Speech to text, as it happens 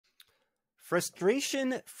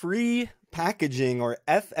Frustration-free packaging, or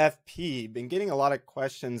FFP. Been getting a lot of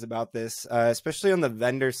questions about this, especially on the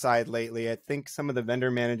vendor side lately. I think some of the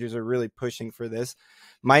vendor managers are really pushing for this.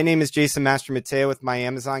 My name is Jason Master Mateo with My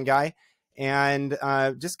Amazon Guy, and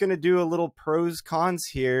just going to do a little pros cons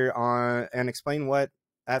here and explain what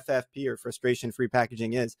FFP, or frustration-free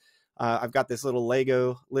packaging, is. I've got this little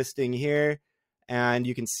Lego listing here, and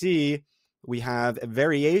you can see we have a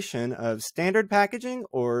variation of standard packaging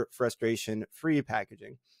or frustration-free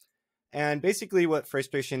packaging. And basically what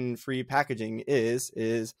frustration-free packaging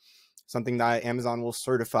is something that Amazon will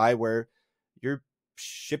certify, where you're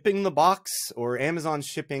shipping the box, or Amazon's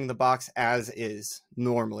shipping the box as is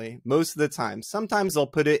normally, most of the time. Sometimes they'll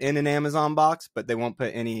put it in an Amazon box, but they won't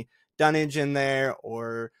put any dunnage in there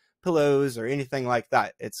or pillows or anything like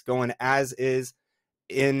that. It's going as is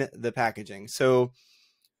in the packaging. So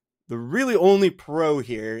the really only pro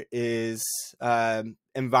here is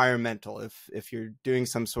environmental. If you're doing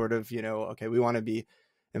some sort of, okay, we want to be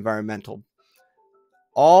environmental.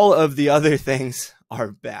 All of the other things are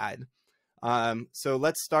bad. So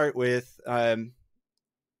let's start with the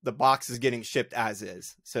box is getting shipped as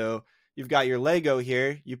is. So you've got your Lego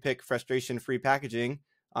here. You pick frustration-free packaging.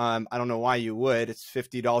 I don't know why you would. It's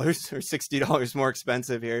 $50 or $60 more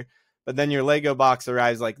expensive here. But then your Lego box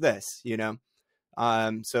arrives like this,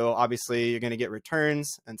 So obviously you're going to get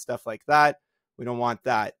returns and stuff like that. We don't want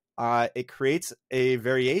that. It creates a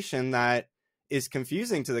variation that is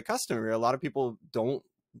confusing to the customer. A lot of people don't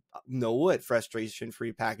know what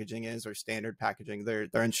frustration-free packaging is, or standard packaging. They're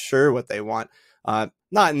unsure what they want.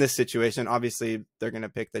 Not in this situation. Obviously, they're going to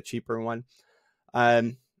pick the cheaper one.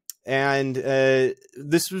 This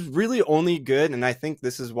was really only good, and I think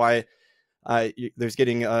this is why there's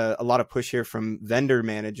getting a lot of push here from vendor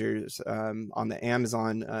managers on the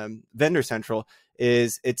Amazon Vendor Central,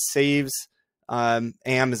 is it saves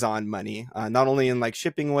Amazon money, not only in like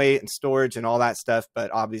shipping weight and storage and all that stuff, but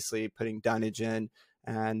obviously putting dunnage in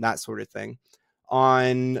and that sort of thing.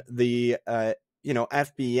 On the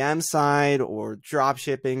FBM side, or drop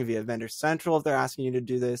shipping via Vendor Central, if they're asking you to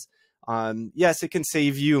do this, yes, it can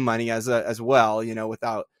save you money as well,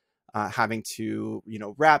 without having to,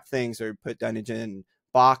 wrap things or put dunnage in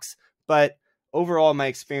box. But overall, my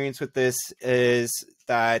experience with this is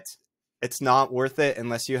that it's not worth it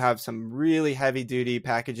unless you have some really heavy duty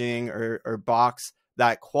packaging or box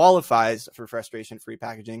that qualifies for frustration-free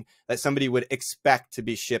packaging, that somebody would expect to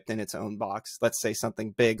be shipped in its own box. Let's say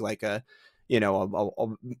something big like a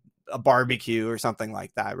barbecue or something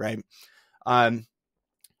like that, right?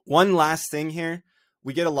 One last thing here.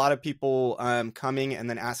 We get a lot of people coming and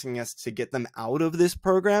then asking us to get them out of this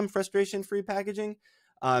program, frustration-free packaging.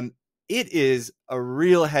 It is a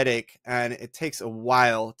real headache, and it takes a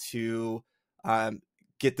while to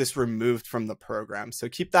get this removed from the program. So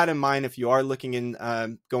keep that in mind if you are looking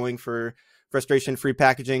in going for frustration-free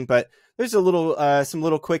packaging. But there's some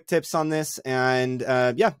little quick tips on this. And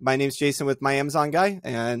yeah, my name's Jason with My Amazon Guy,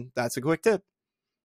 and that's a quick tip.